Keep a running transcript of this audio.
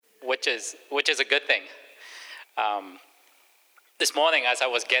which is a good thing. This morning, as I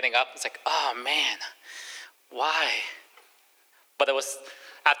was getting up, it's like, oh man, why? But it was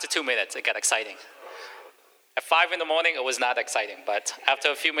after 2 minutes, it got exciting. At 5 in the morning, it was not exciting, but after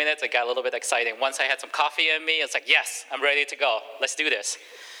a few minutes, it got a little bit exciting. Once I had some coffee in me, it's like, yes, I'm ready to go. Let's do this.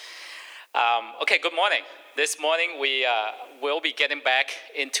 Okay, good morning. This morning, we will be getting back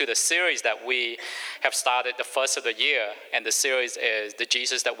into the series that we have started the first of the year, and the series is The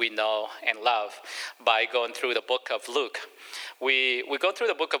Jesus That We Know and Love, by going through the book of Luke. We go through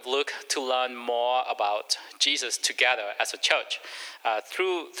the book of Luke to learn more about Jesus together as a church.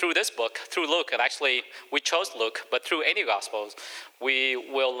 Through this book, through Luke, and actually we chose Luke, but through any Gospels, we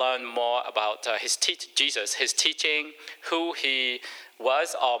will learn more about Jesus, his teaching, who he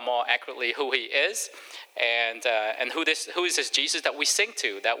was, or more accurately, who he is, and who is this Jesus that we sing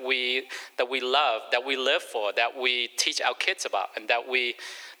to, that we love, that we live for, that we teach our kids about, and that we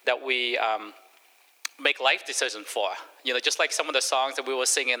make life decisions for. You know, just like some of the songs that we were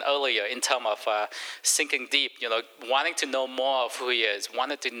singing earlier in terms of sinking deep, you know, wanting to know more of who he is,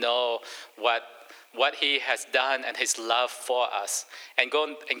 wanting to know what he has done and his love for us. And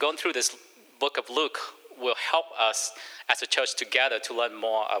going through this book of Luke will help us as a church together to learn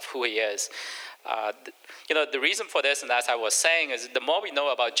more of who he is. You know, the reason for this, and as I was saying, is the more we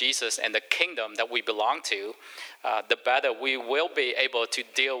know about Jesus and the kingdom that we belong to, the better we will be able to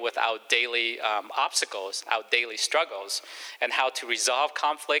deal with our daily obstacles, our daily struggles, and how to resolve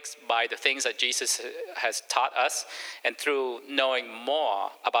conflicts by the things that Jesus has taught us. And through knowing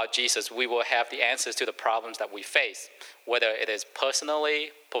more about Jesus, we will have the answers to the problems that we face, whether it is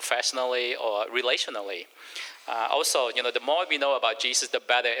personally, professionally, or relationally. Also, you know, the more we know about Jesus, the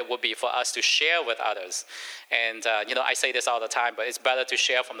better it will be for us to share with others. And, you know, I say this all the time, but it's better to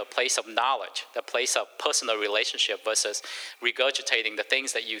share from the place of knowledge, the place of personal relationship, versus regurgitating the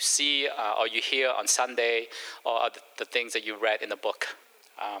things that you see or you hear on Sunday, or the things that you read in the book.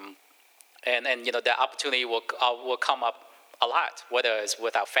 And you know, the opportunity will come up a lot, whether it's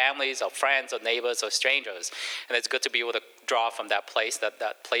with our families or friends or neighbors or strangers. And it's good to be able to draw from that place,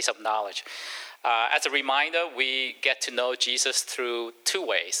 that place of knowledge. As a reminder, we get to know Jesus through two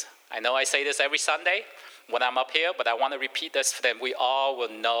ways. I know I say this every Sunday when I'm up here, but I want to repeat this for them. We all will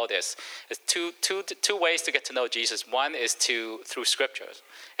know this. There's two ways to get to know Jesus. One is through scriptures,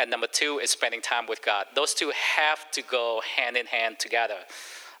 and number two is spending time with God. Those two have to go hand in hand together.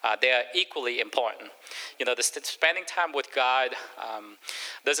 They are equally important. You know, the spending time with God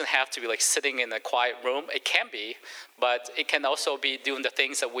doesn't have to be like sitting in a quiet room. It can be, but it can also be doing the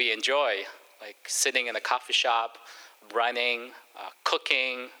things that we enjoy, like sitting in a coffee shop, running,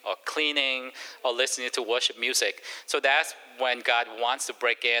 cooking, or cleaning, or listening to worship music. So that's when God wants to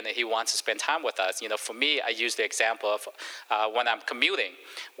break in and he wants to spend time with us. You know, for me, I use the example of when I'm commuting,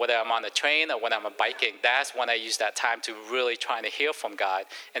 whether I'm on the train or when I'm biking, that's when I use that time to really trying to hear from God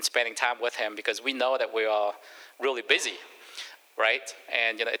and spending time with him, because we know that we are really busy, right?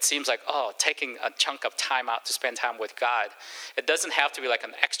 And, you know, it seems like, taking a chunk of time out to spend time with God. It doesn't have to be like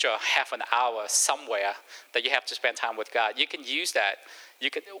an extra half an hour somewhere that you have to spend time with God. You can use that.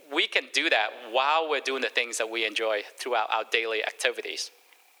 We can do that while we're doing the things that we enjoy throughout our daily activities.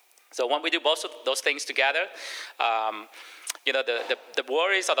 So when we do both of those things together, you know, the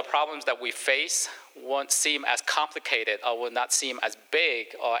worries or the problems that we face won't seem as complicated, or will not seem as big,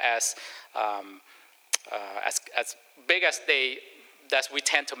 or as big as we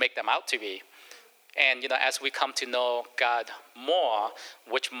tend to make them out to be. And, you know, as we come to know God more,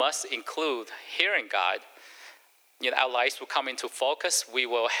 which must include hearing God, you know, our lives will come into focus. We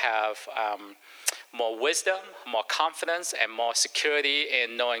will have more wisdom, more confidence, and more security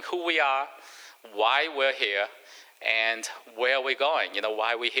in knowing who we are, why we're here, and where we're going, you know,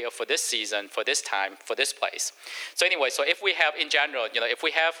 why we're here for this season, for this time, for this place. So anyway, so if we have, in general, you know, if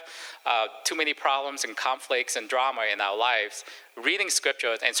we have too many problems and conflicts and drama in our lives, reading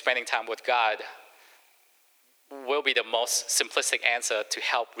scriptures and spending time with God will be the most simplistic answer to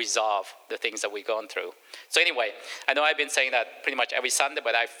help resolve the things that we're going through. So anyway, I know I've been saying that pretty much every Sunday,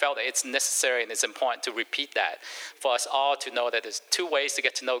 but I felt that it's necessary and it's important to repeat that for us all to know that there's two ways to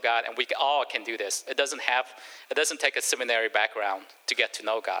get to know God, and we all can do this. It doesn't take a seminary background to get to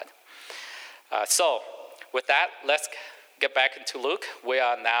know God. So with that, let's get back into Luke. We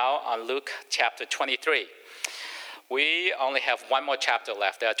are now on Luke chapter 23. We only have one more chapter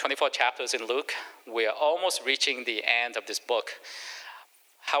left. There are 24 chapters in Luke. We are almost reaching the end of this book.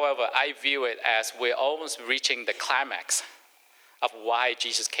 However, I view it as we're almost reaching the climax of why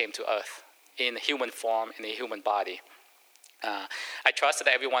Jesus came to earth in human form, in a human body. I trust that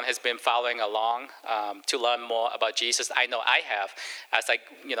everyone has been following along to learn more about Jesus. I know I have, as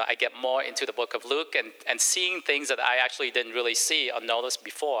I get more into the book of Luke and seeing things that I actually didn't really see or notice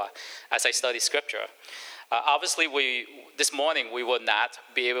before as I study Scripture. Obviously, this morning we will not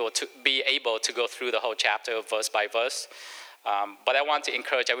be able to go through the whole chapter verse by verse, but I want to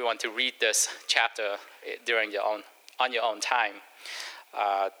encourage everyone to read this chapter on your own time.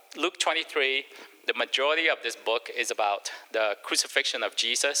 Luke 23. The majority of this book is about the crucifixion of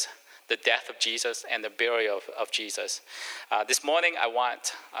Jesus, the death of Jesus, and the burial of Jesus. This morning, I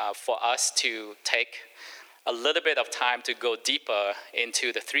want for us to take a little bit of time to go deeper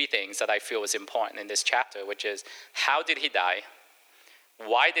into the three things that I feel is important in this chapter, which is how did he die,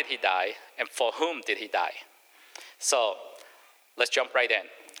 why did he die, and for whom did he die? So let's jump right in.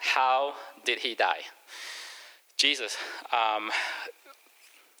 How did he die? Jesus.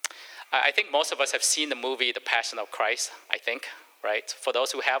 I think most of us have seen the movie The Passion of Christ, I think, right? For those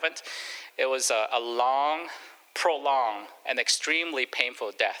who haven't, it was a long, prolonged, and extremely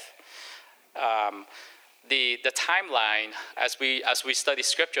painful death. The timeline, as we study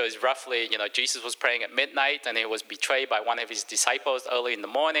Scripture, is roughly, Jesus was praying at midnight, and he was betrayed by one of his disciples early in the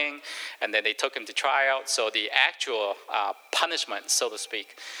morning, and then they took him to trial. So the actual punishment, so to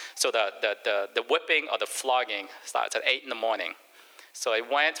speak, so the whipping or the flogging starts at 8 in the morning. So it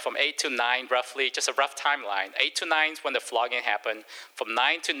went from 8 to 9, roughly, just a rough timeline. 8 to 9 is when the flogging happened. From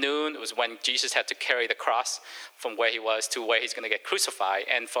 9 to noon was when Jesus had to carry the cross from where he was to where he's going to get crucified.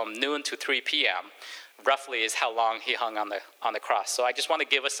 And from noon to 3 p.m., roughly, is how long he hung on the cross. So I just want to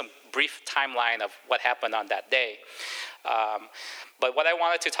give us some brief timeline of what happened on that day. But what I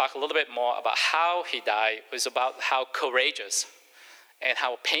wanted to talk a little bit more about how he died was about how courageous and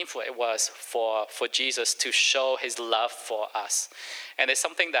how painful it was for Jesus to show his love for us. And it's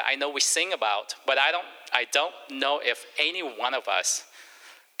something that I know we sing about, but I don't know if any one of us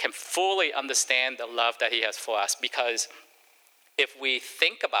can fully understand the love that he has for us, because if we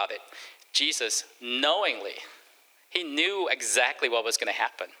think about it, Jesus knowingly, he knew exactly what was going to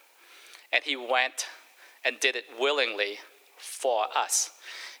happen, and he went and did it willingly for us.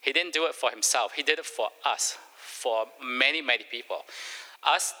 He didn't do it for himself. He did it for us, for many, many people.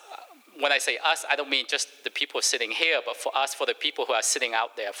 Us, when I say us, I don't mean just the people sitting here, but for us, for the people who are sitting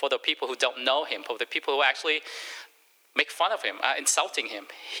out there, for the people who don't know him, for the people who actually make fun of him, insulting him.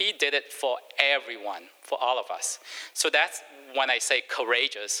 He did it for everyone, for all of us. So that's when I say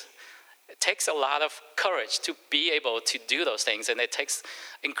courageous. It takes a lot of courage to be able to do those things, and it takes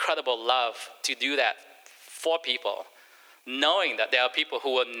incredible love to do that for people, knowing that there are people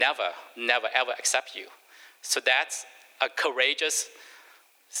who will never, ever accept you. So that's a courageous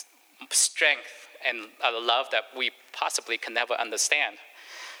strength and a love that we possibly can never understand.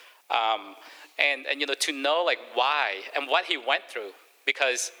 And to know why and what he went through,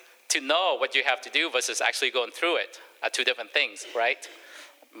 because to know what you have to do versus actually going through it are two different things, right?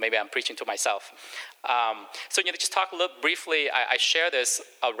 Maybe I'm preaching to myself. So just talk a little briefly. I shared this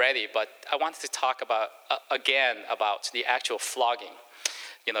already, but I wanted to talk about again about the actual flogging.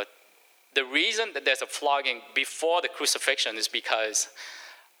 The reason that there's a flogging before the crucifixion is because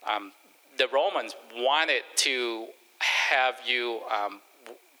the Romans wanted to have you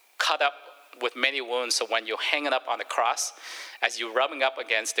cut up with many wounds, so when you're hanging up on the cross, as you're rubbing up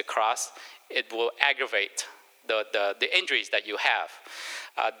against the cross, it will aggravate the injuries that you have.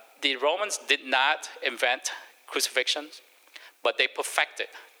 The Romans did not invent crucifixion, but they perfected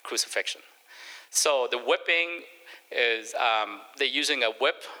crucifixion. So the whipping is they're using a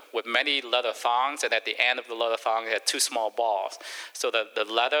whip with many leather thongs, and at the end of the leather thong, they had two small balls. So the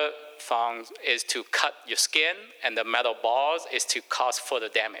leather thongs is to cut your skin, and the metal balls is to cause further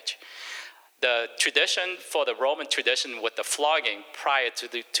damage. The tradition for the Roman tradition with the flogging prior to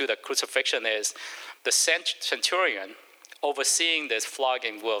the crucifixion is the centurion overseeing this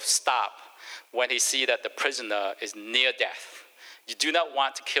flogging will stop when he sees that the prisoner is near death. You do not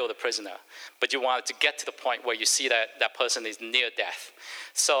want to kill the prisoner, but you want to get to the point where you see that person is near death.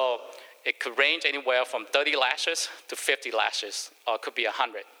 So it could range anywhere from 30 lashes to 50 lashes, or it could be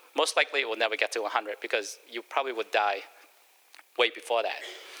 100. Most likely it will never get to 100 because you probably would die way before that.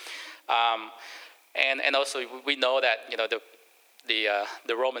 And also we know that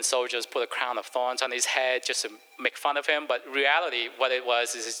the Roman soldiers put a crown of thorns on his head just to make fun of him, but reality what it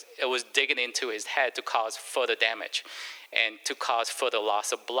was is it was digging into his head to cause further damage and to cause further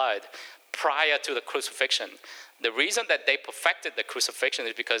loss of blood prior to the crucifixion. The reason that they perfected the crucifixion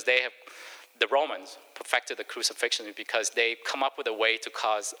is because the Romans perfected the crucifixion is because they come up with a way to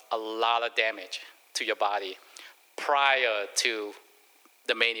cause a lot of damage to your body prior to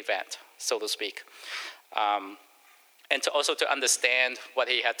the main event, so to speak. and also to understand what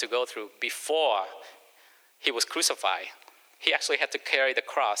he had to go through before he was crucified. He actually had to carry the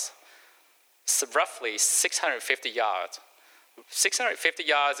cross roughly 650 yards. 650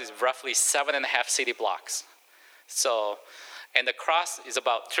 yards is roughly 7.5 city blocks. So, and the cross is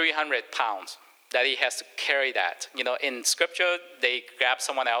about 300 pounds that he has to carry that. In scripture, they grab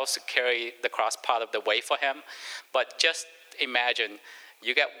someone else to carry the cross part of the way for him. But just imagine,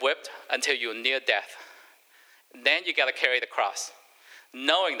 you get whipped until you're near death. Then you got to carry the cross,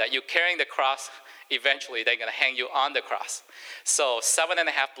 knowing that you're carrying the cross, eventually they're going to hang you on the cross. So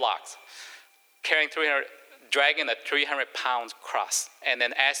 7.5 blocks, dragging a 300-pound cross. And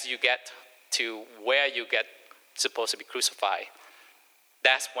then as you get to where you get supposed to be crucified,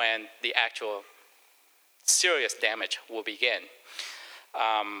 that's when the actual serious damage will begin.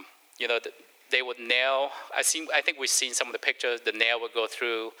 They would nail, I think we've seen some of the pictures, the nail would go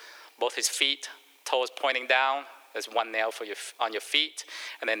through both his feet, toes pointing down. There's one nail on your feet,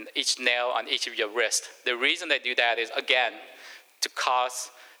 and then each nail on each of your wrists. The reason they do that is, again, to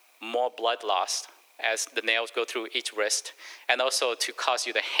cause more blood loss as the nails go through each wrist, and also to cause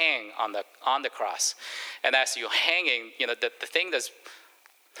you to hang on the cross. And as you're hanging, the thing that's,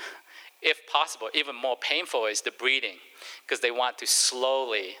 if possible, even more painful is the breathing, because they want to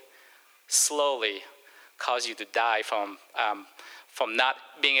slowly cause you to die from not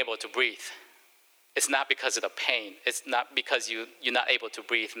being able to breathe. It's not because of the pain. It's not because you're not able to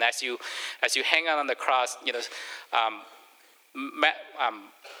breathe. And as you hang on the cross,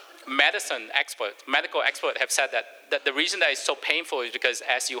 medical experts have said that the reason that it's so painful is because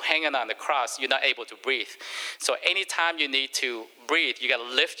as you hang on the cross, you're not able to breathe. So anytime you need to breathe, you got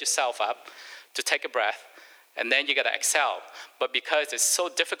to lift yourself up to take a breath, and then you got to exhale. But because it's so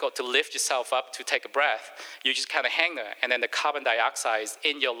difficult to lift yourself up to take a breath, you just kind of hang there, and then the carbon dioxide is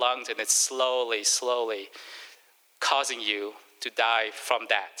in your lungs, and it's slowly causing you to die from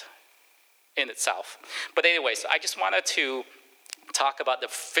that in itself. But anyway, so I just wanted to talk about the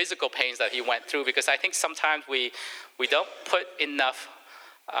physical pains that he went through, because I think sometimes we don't put enough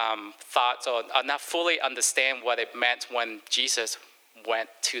thoughts or not fully understand what it meant when Jesus went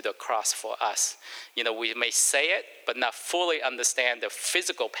to the cross for us. We may say it, but not fully understand the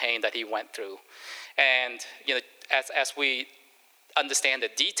physical pain that he went through. And as we understand the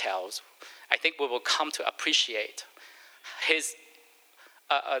details, I think we will come to appreciate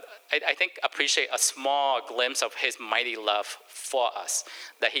appreciate a small glimpse of his mighty love for us,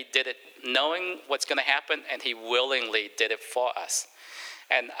 that he did it knowing what's going to happen, and he willingly did it for us.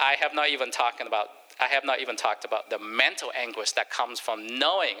 And I have not even talked about the mental anguish that comes from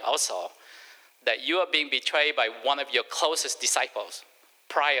knowing also that you are being betrayed by one of your closest disciples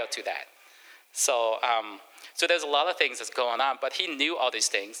prior to that. So there's a lot of things that's going on, but he knew all these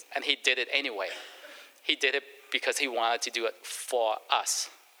things, and he did it anyway. He did it because he wanted to do it for us.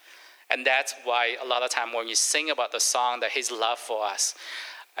 And that's why a lot of time when you sing about the song that his love for us,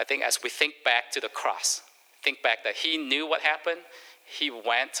 I think as we think back to the cross, think back that he knew what happened, he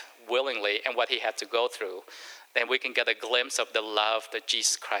went willingly and what he had to go through, then we can get a glimpse of the love that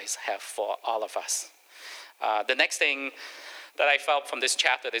Jesus Christ has for all of us. The next thing that I felt from this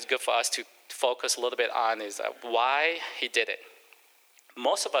chapter that is good for us to focus a little bit on is why he did it.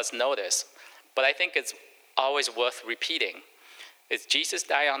 Most of us know this, but I think it's always worth repeating. Is Jesus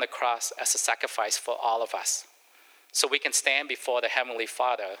died on the cross as a sacrifice for all of us, so we can stand before the Heavenly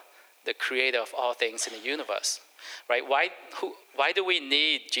Father, the creator of all things in the universe. Right? Why do we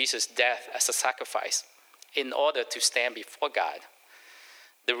need Jesus' death as a sacrifice? In order to stand before God.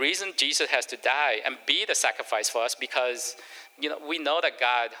 The reason Jesus has to die and be the sacrifice for us, because we know that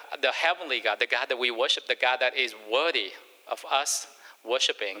God, the heavenly God, the God that we worship, the God that is worthy of us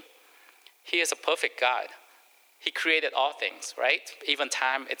worshiping, he is a perfect God. He created all things, right? Even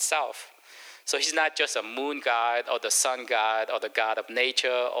time itself. So he's not just a moon god or the sun god or the god of nature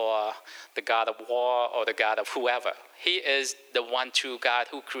or the god of war or the god of whoever. He is the one true God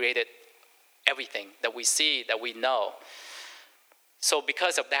who created everything that we see, that we know. So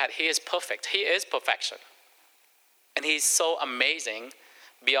because of that, he is perfect. He is perfection. And he's so amazing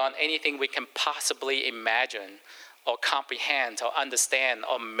beyond anything we can possibly imagine or comprehend or understand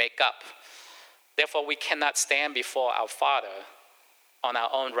or make up. Therefore, we cannot stand before our Father on our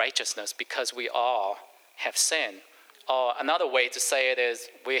own righteousness because we all have sinned. Or another way to say it is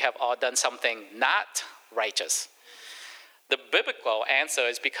we have all done something not righteous. The biblical answer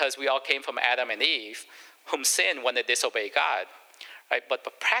is because we all came from Adam and Eve, whom sinned when they disobeyed God. Right? But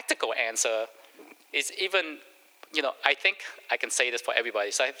the practical answer is even, I think I can say this for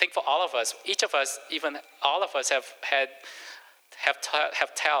everybody. So I think for all of us, each of us, even all of us have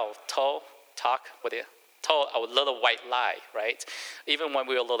told a little white lie, right? Even when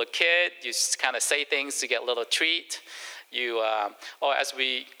we were a little kid, you kind of say things to get a little treat. Or as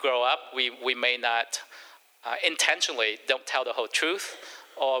we grow up, we may not intentionally don't tell the whole truth,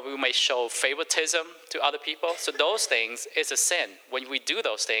 or we may show favoritism to other people. So those things is a sin. When we do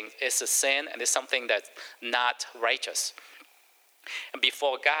those things, it's a sin, and it's something that's not righteous. And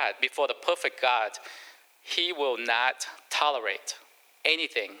before God, before the perfect God, he will not tolerate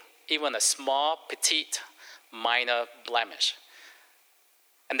anything, even a small, petite, minor blemish.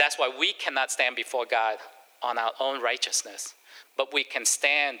 And that's why we cannot stand before God on our own righteousness, but we can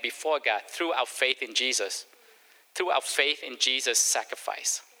stand before God through our faith in Jesus, through our faith in Jesus'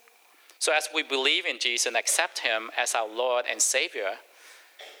 sacrifice. So as we believe in Jesus and accept him as our Lord and Savior,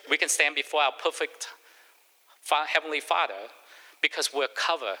 we can stand before our perfect Heavenly Father because we're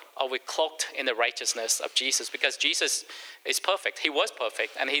covered or we're cloaked in the righteousness of Jesus, because Jesus is perfect. He was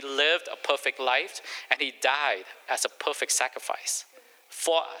perfect, and he lived a perfect life, and he died as a perfect sacrifice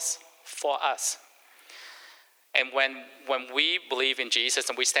for us. And when we believe in Jesus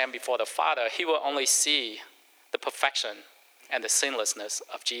and we stand before the Father, he will only see the perfection and the sinlessness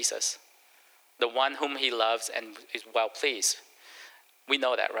of Jesus, the one whom he loves and is well pleased. We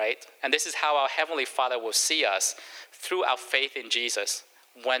know that, right? And this is how our Heavenly Father will see us, through our faith in Jesus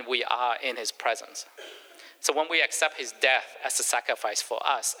when we are in his presence. So when we accept his death as a sacrifice for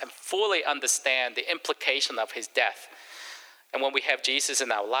us and fully understand the implication of his death, and when we have Jesus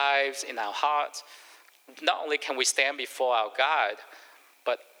in our lives, in our hearts, not only can we stand before our God,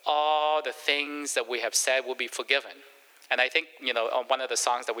 but all the things that we have said will be forgiven. And I think, on one of the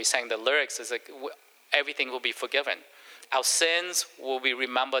songs that we sang, the lyrics is like, everything will be forgiven. Our sins will be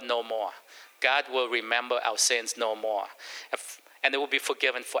remembered no more. God will remember our sins no more. And it will be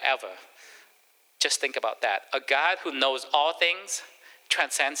forgiven forever. Just think about that. A God who knows all things,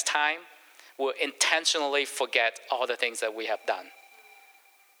 transcends time, will intentionally forget all the things that we have done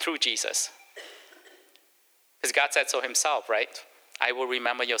through Jesus. Because God said so himself, right? I will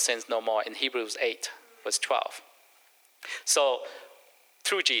remember your sins no more, in Hebrews 8, verse 12. So,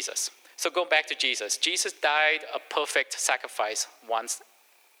 through Jesus. So go back to Jesus. Jesus died a perfect sacrifice once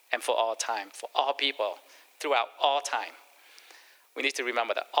and for all time, for all people, throughout all time. We need to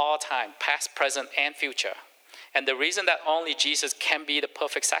remember that all time, past, present, and future. And the reason that only Jesus can be the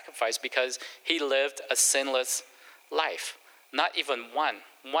perfect sacrifice, because he lived a sinless life. Not even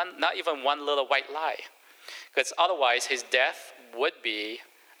one little white lie. Because otherwise his death would be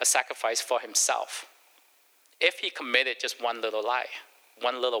a sacrifice for himself. If he committed just one little lie,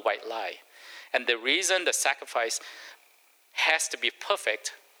 one little white lie. And the reason the sacrifice has to be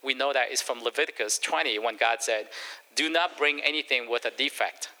perfect, we know that is from Leviticus 20, when God said, do not bring anything with a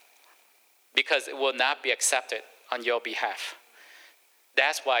defect, because it will not be accepted on your behalf.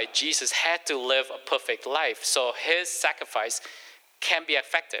 That's why Jesus had to live a perfect life, so his sacrifice can be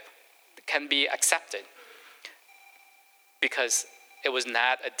effective, can be accepted, because it was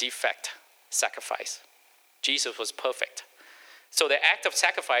not a defect sacrifice. Jesus was perfect. So the act of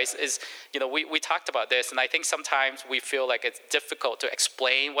sacrifice is, we talked about this, and I think sometimes we feel like it's difficult to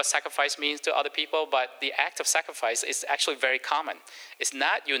explain what sacrifice means to other people, but the act of sacrifice is actually very common. It's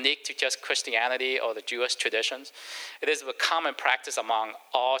not unique to just Christianity or the Jewish traditions. It is a common practice among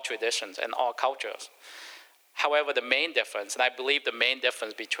all traditions and all cultures. However, the main difference, and I believe the main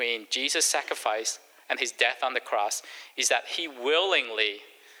difference between Jesus' sacrifice and his death on the cross, is that he willingly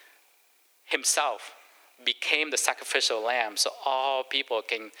himself became the sacrificial lamb, so all people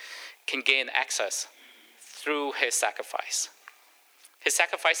can gain access through his sacrifice. His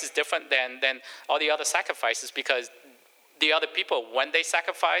sacrifice is different than all the other sacrifices, because the other people, when they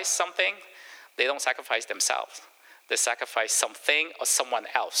sacrifice something, they don't sacrifice themselves. They sacrifice something or someone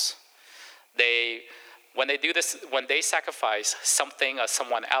else. When they sacrifice something or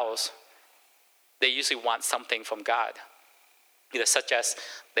someone else, they usually want something from God. Such as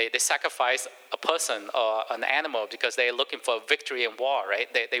they sacrifice a person or an animal because they're looking for a victory in war, right?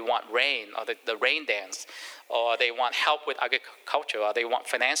 They want rain, or the rain dance, or they want help with agriculture, or they want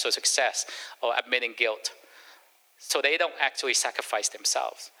financial success, or admitting guilt. So they don't actually sacrifice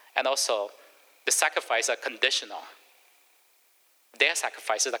themselves. And also, the sacrifices are conditional. Their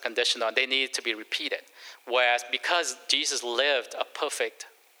sacrifices are conditional, and they need to be repeated. Whereas because Jesus lived a perfect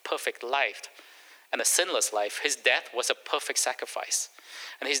life, and a sinless life, his death was a perfect sacrifice.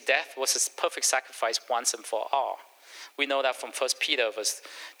 And his death was a perfect sacrifice once and for all. We know that from 1 Peter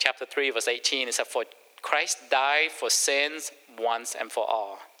chapter 3, verse 18, it says, for Christ died for sins once and for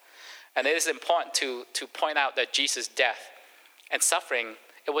all. And it is important to point out that Jesus' death and suffering,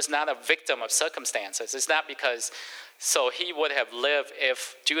 it was not a victim of circumstances. It's not because, so he would have lived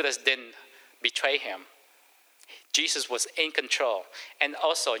if Judas didn't betray him. Jesus was in control. And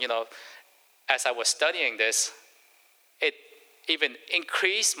also, as I was studying this, it even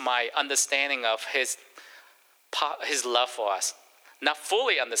increased my understanding of his love for us. Not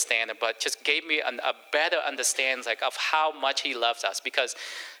fully understand it, but just gave me a better understanding of how much he loves us, because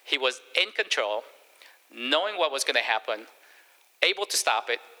he was in control, knowing what was going to happen, able to stop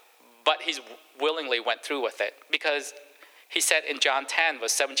it, but he willingly went through with it. Because he said in John 10,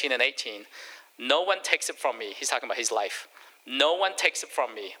 verse 17 and 18, no one takes it from me. He's talking about his life. No one takes it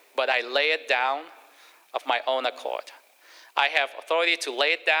from me, but I lay it down of my own accord. I have authority to lay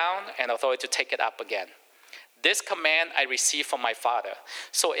it down and authority to take it up again. This command I received from my Father.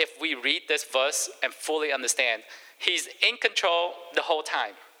 So if we read this verse and fully understand, he's in control the whole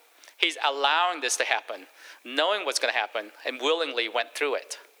time. He's allowing this to happen, knowing what's going to happen, and willingly went through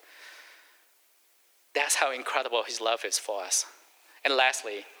it. That's how incredible his love is for us. And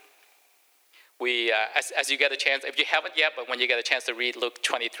lastly, we, as you get a chance, if you haven't yet, but when you get a chance to read Luke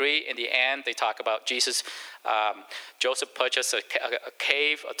 23, in the end, they talk about Jesus. Joseph purchased a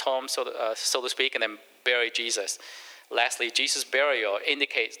cave, a tomb, so to speak, and then buried Jesus. Lastly, Jesus' burial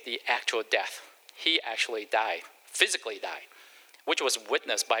indicates the actual death. He actually died, physically died, which was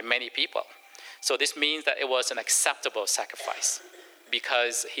witnessed by many people. So this means that it was an acceptable sacrifice,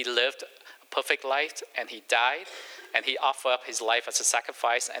 because he lived a perfect life and he died, and he offered up his life as a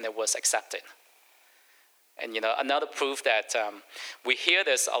sacrifice, and it was accepted. And another proof that we hear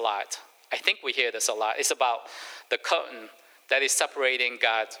this a lot, I think we hear this a lot, is about the curtain that is separating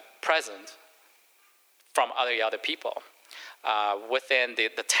God's presence from other people. Within the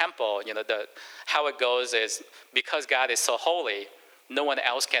temple, how it goes is, because God is so holy, no one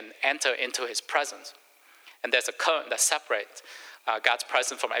else can enter into his presence. And there's a curtain that separates God's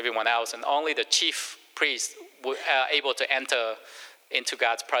presence from everyone else, and only the chief priest are able to enter into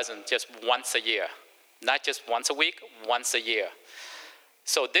God's presence just once a year. Not just once a week, once a year.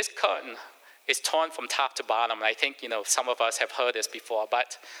 So this curtain is torn from top to bottom. And I think, some of us have heard this before,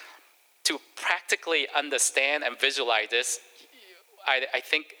 but to practically understand and visualize this, I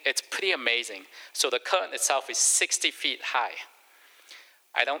think it's pretty amazing. So the curtain itself is 60 feet high.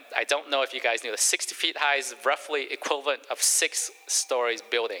 I don't know if you guys knew that 60 feet high is roughly equivalent of 6 stories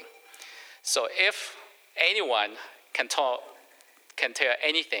building. So if anyone can tear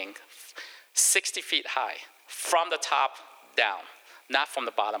anything 60 feet high, from the top down, not from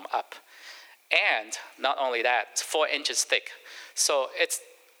the bottom up. And not only that, it's 4 inches thick. So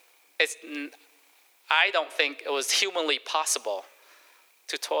I don't think it was humanly possible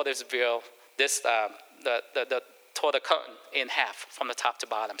to tear this veil, tore the curtain in half from the top to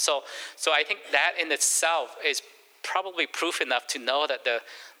bottom. So I think that in itself is probably proof enough to know that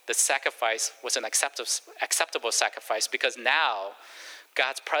the sacrifice was an acceptable sacrifice, because now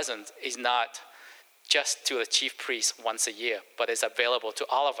God's presence is not just to the chief priest once a year, but is available to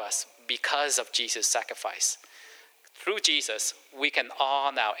all of us because of Jesus' sacrifice. Through Jesus, we can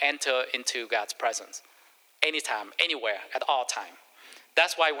all now enter into God's presence anytime, anywhere, at all time.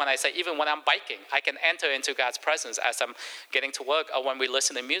 That's why when I say, even when I'm biking, I can enter into God's presence as I'm getting to work or when we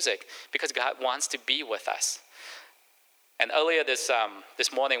listen to music, because God wants to be with us. And earlier this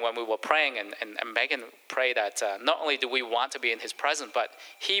morning when we were praying, and Megan prayed that not only do we want to be in his presence, but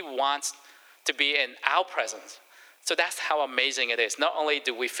he wants to be in our presence. So that's how amazing it is. Not only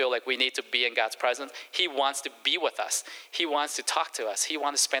do we feel like we need to be in God's presence, he wants to be with us. He wants to talk to us. He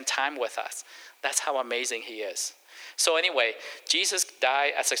wants to spend time with us. That's how amazing he is. So anyway, Jesus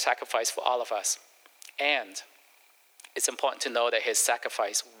died as a sacrifice for all of us. And it's important to know that his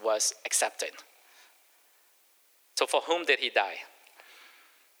sacrifice was accepted. So for whom did he die?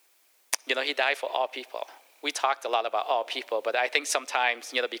 He died for all people. We talked a lot about all people, but I think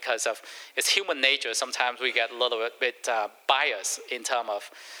sometimes, because of it's human nature, sometimes we get a little bit biased in terms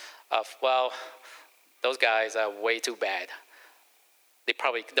of, well, those guys are way too bad. They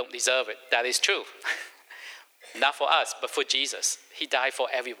probably don't deserve it. That is true. Not for us, but for Jesus. He died for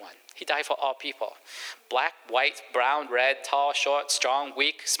everyone. He died for all people. Black, white, brown, red, tall, short, strong,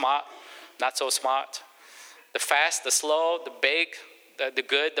 weak, smart, not so smart. The fast, the slow, the big, the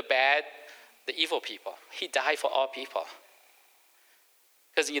good, the bad, the evil people. He died for all people.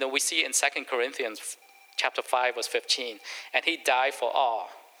 Because, we see in 2 Corinthians chapter 5, verse 15, and he died for all,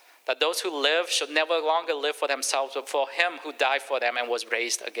 that those who live should never longer live for themselves, but for him who died for them and was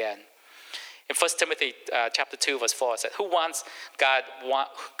raised again. In 1 Timothy chapter 2, verse 4, it says, who wants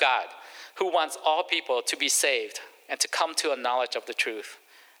all people to be saved and to come to a knowledge of the truth?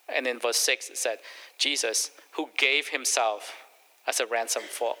 And in verse 6, it said, Jesus, who gave himself as a ransom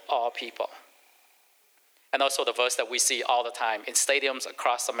for all people. And also the verse that we see all the time in stadiums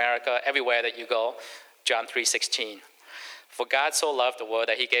across America, everywhere that you go, John 3:16. For God so loved the world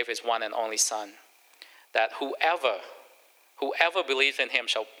that he gave his one and only Son, that whoever believes in him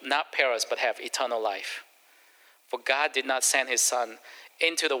shall not perish but have eternal life. For God did not send his Son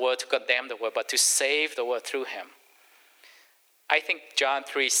into the world to condemn the world, but to save the world through him. I think John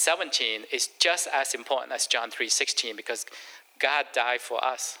 3:17 is just as important as John 3:16 because God died for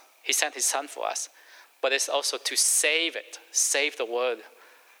us. He sent his Son for us. But it's also to save the world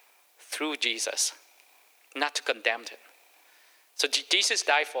through Jesus, not to condemn it. So Jesus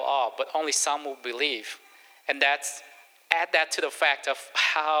died for all, but only some will believe. And add that to the fact of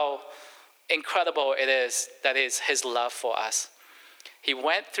how incredible it is that is his love for us. He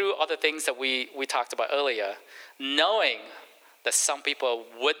went through all the things that we talked about earlier, knowing that some people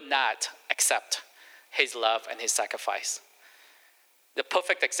would not accept his love and his sacrifice. The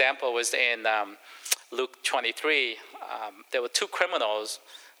perfect example was in Luke 23. There were two criminals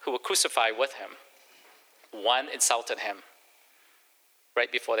who were crucified with him. One insulted him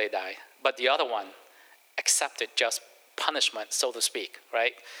right before they died, but the other one accepted just punishment, so to speak,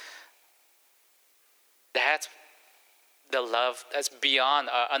 right? That's the love that's beyond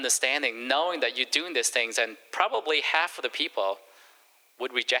our understanding, knowing that you're doing these things and probably half of the people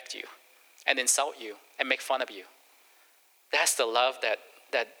would reject you and insult you and make fun of you. That's the love that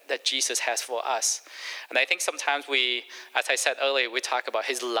Jesus has for us. And I think sometimes we, as I said earlier, we talk about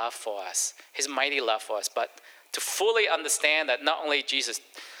his love for us, his mighty love for us. But to fully understand that not only Jesus,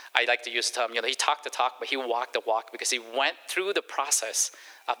 I like to use the term, he talked the talk, but he walked the walk because he went through the process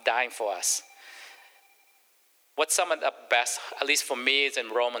of dying for us. What summed up best, at least for me, is in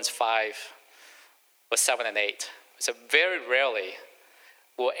Romans 5, verse 7 and 8. So very rarely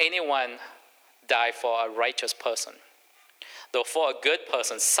will anyone die for a righteous person. Though for a good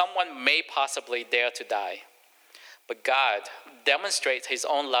person, someone may possibly dare to die. But God demonstrates his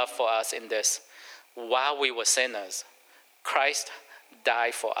own love for us in this. While we were sinners, Christ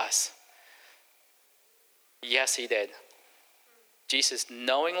died for us. Yes, he did. Jesus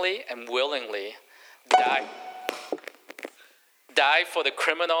knowingly and willingly died for the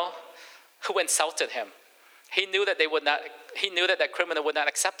criminal who insulted him. He knew that that criminal would not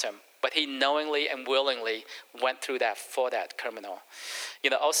accept him, but he knowingly and willingly went through that for that criminal.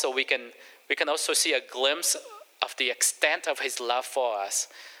 Also we can also see a glimpse of the extent of his love for us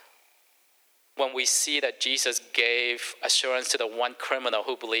when we see that Jesus gave assurance to the one criminal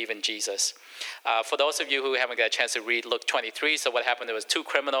who believed in Jesus. For those of you who haven't got a chance to read Luke 23, so what happened, there was two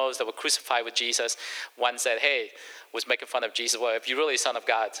criminals that were crucified with Jesus. One said, was making fun of Jesus. Well, if you're really Son of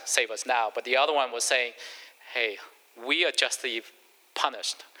God, save us now. But the other one was saying, hey, we are justly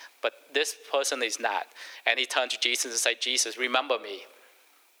punished, but this person is not. And he turned to Jesus and said, Jesus, remember me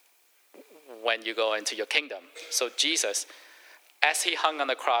when you go into your kingdom. So Jesus, as he hung on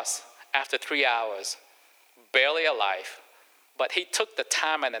the cross after 3 hours, barely alive, but he took the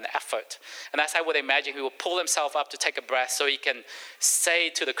time and an effort. And as I would imagine, he would pull himself up to take a breath so he can say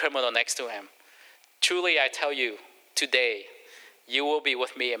to the criminal next to him, truly I tell you, today you will be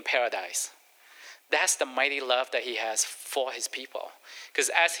with me in paradise. That's the mighty love that he has for his people. Because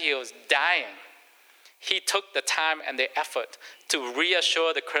as he was dying, he took the time and the effort to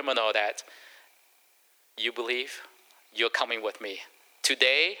reassure the criminal that you believe, you're coming with me.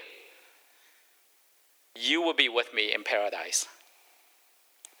 Today, you will be with me in paradise.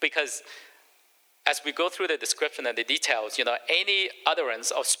 Because as we go through the description and the details, any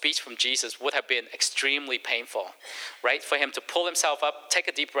utterance or speech from Jesus would have been extremely painful, right? For him to pull himself up, take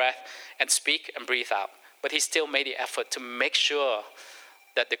a deep breath, and speak and breathe out. But he still made the effort to make sure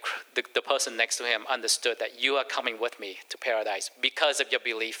that the person next to him understood that you are coming with me to paradise because of your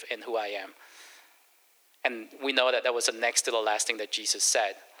belief in who I am. And we know that was the next to the last thing that Jesus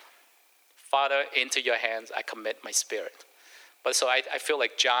said. Father, into your hands I commit my spirit. But so I feel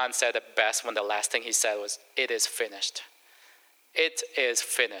like John said it best when the last thing he said was, it is finished. It is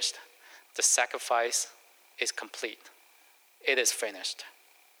finished. The sacrifice is complete. It is finished.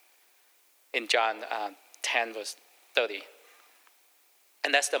 In John 10, verse 30.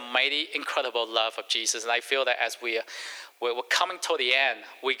 And that's the mighty, incredible love of Jesus. And I feel that as we're coming toward the end,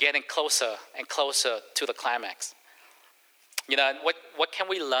 we're getting closer and closer to the climax. And what can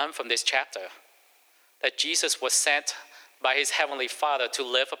we learn from this chapter? That Jesus was sent by his heavenly Father to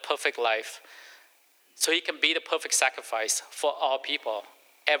live a perfect life so he can be the perfect sacrifice for all people,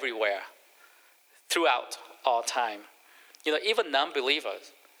 everywhere, throughout all time. Even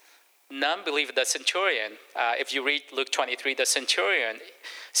non-believers, the centurion, if you read Luke 23, the centurion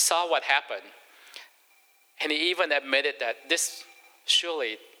saw what happened. And he even admitted that this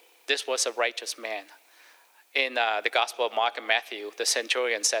was a righteous man. in the Gospel of Mark and Matthew, the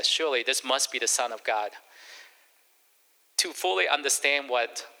centurion says, surely this must be the Son of God. To fully understand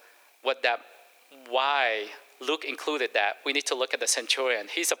why Luke included that, we need to look at the centurion.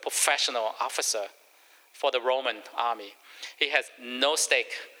 He's a professional officer for the Roman army. He has no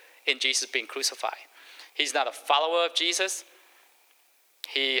stake in Jesus being crucified. He's not a follower of Jesus.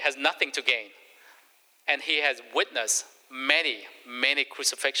 He has nothing to gain. And he has witnessed many, many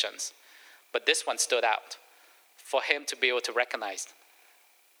crucifixions. But this one stood out for him to be able to recognize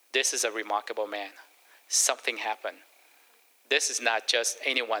this is a remarkable man. Something happened. This is not just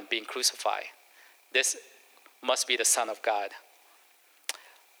anyone being crucified. This must be the Son of God.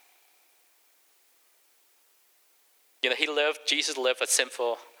 Jesus lived a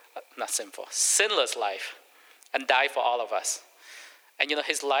sinless life and died for all of us. And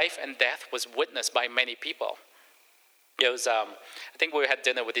his life and death was witnessed by many people. It was, I think we had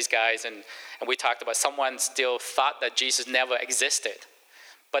dinner with these guys and we talked about someone still thought that Jesus never existed.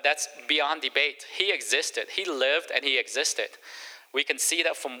 But that's beyond debate. He existed. He lived and he existed. We can see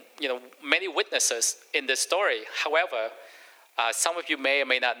that from many witnesses in this story. However, some of you may or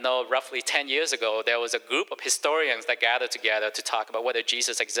may not know, roughly 10 years ago, there was a group of historians that gathered together to talk about whether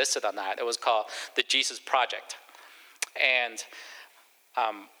Jesus existed or not. It was called the Jesus Project. And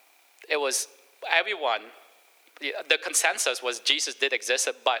it was everyone, the consensus was Jesus did exist,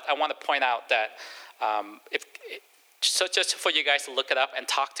 but I want to point out that so just for you guys to look it up and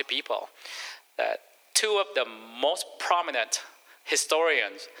talk to people, that two of the most prominent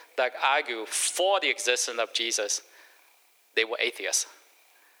historians that argue for the existence of Jesus, they were atheists.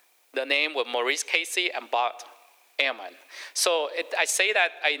 The name were Maurice Casey and Bart Ehrman. So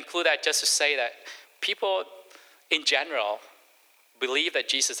I include that just to say that people in general believe that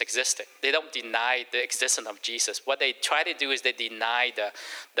Jesus existed. They don't deny the existence of Jesus. What they try to do is they deny the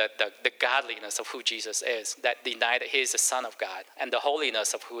godliness of who Jesus is, that deny that he is the Son of God and the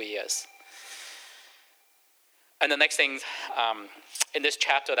holiness of who he is. And the next thing in this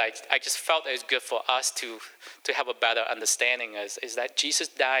chapter that I just felt it was good for us to have a better understanding is that Jesus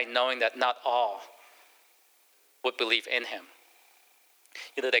died knowing that not all would believe in him.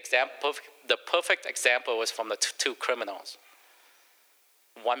 The perfect example was from the two criminals.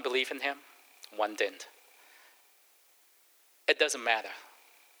 One believed in him, one didn't. It doesn't matter.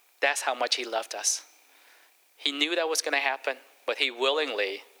 That's how much he loved us. He knew that was going to happen, but he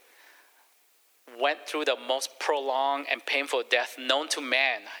willingly went through the most prolonged and painful death known to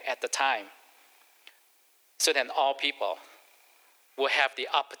man at the time, so that all people will have the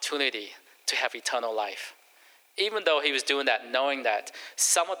opportunity to have eternal life. Even though he was doing that, knowing that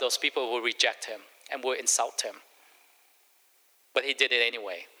some of those people will reject him and will insult him. But he did it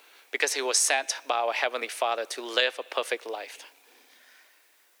anyway, because he was sent by our Heavenly Father to live a perfect life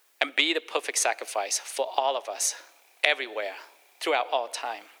and be the perfect sacrifice for all of us, everywhere, throughout all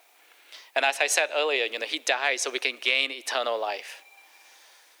time. And as I said earlier, he died so we can gain eternal life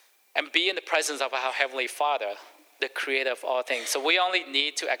and be in the presence of our Heavenly Father, the creator of all things. So we only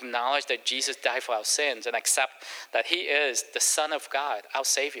need to acknowledge that Jesus died for our sins and accept that he is the Son of God, our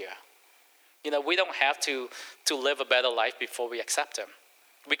Savior. We don't have to live a better life before we accept him.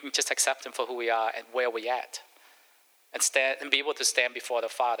 We can just accept him for who we are and where we're at and be able to stand before the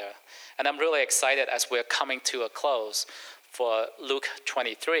Father. And I'm really excited as we're coming to a close for Luke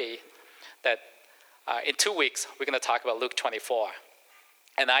 23 that in 2 weeks we're going to talk about Luke 24.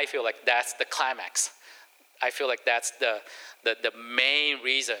 And I feel like that's the climax. I feel like that's the main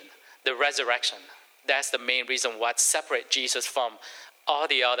reason, the resurrection. That's the main reason what separates Jesus from all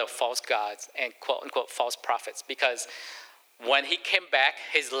the other false gods and quote-unquote false prophets. Because when he came back,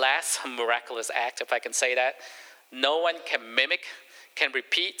 his last miraculous act, if I can say that, no one can mimic, can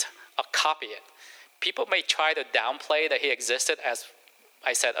repeat, or copy it. People may try to downplay that he existed, as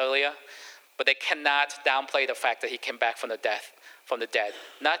I said earlier, but they cannot downplay the fact that he came back from the dead.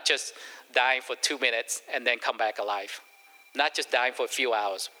 Not just dying for 2 minutes and then come back alive. Not just dying for a few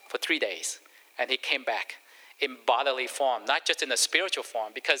hours, for 3 days. And he came back in bodily form, not just in a spiritual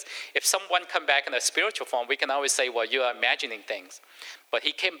form. Because if someone come back in a spiritual form, we can always say, well, you are imagining things. But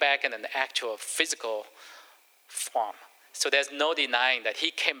he came back in an actual physical form. So there's no denying that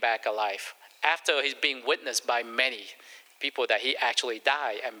he came back alive after he's being witnessed by many people that he actually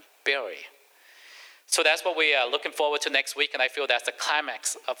died and buried. So that's what we are looking forward to next week, and I feel that's the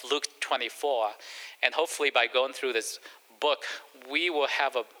climax of Luke 24. And hopefully by going through this book, we will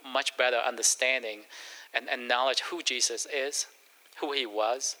have a much better understanding and knowledge who Jesus is, who he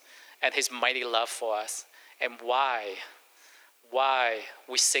was, and his mighty love for us, and why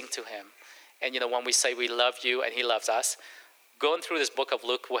we sing to him. And when we say we love you and he loves us, going through this book of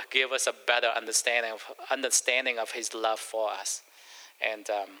Luke will give us a better understanding of his love for us. And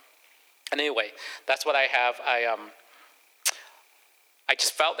anyway, that's what I have. I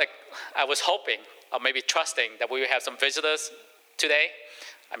just felt like I was hoping, or maybe trusting, that we would have some visitors today.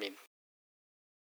 I mean,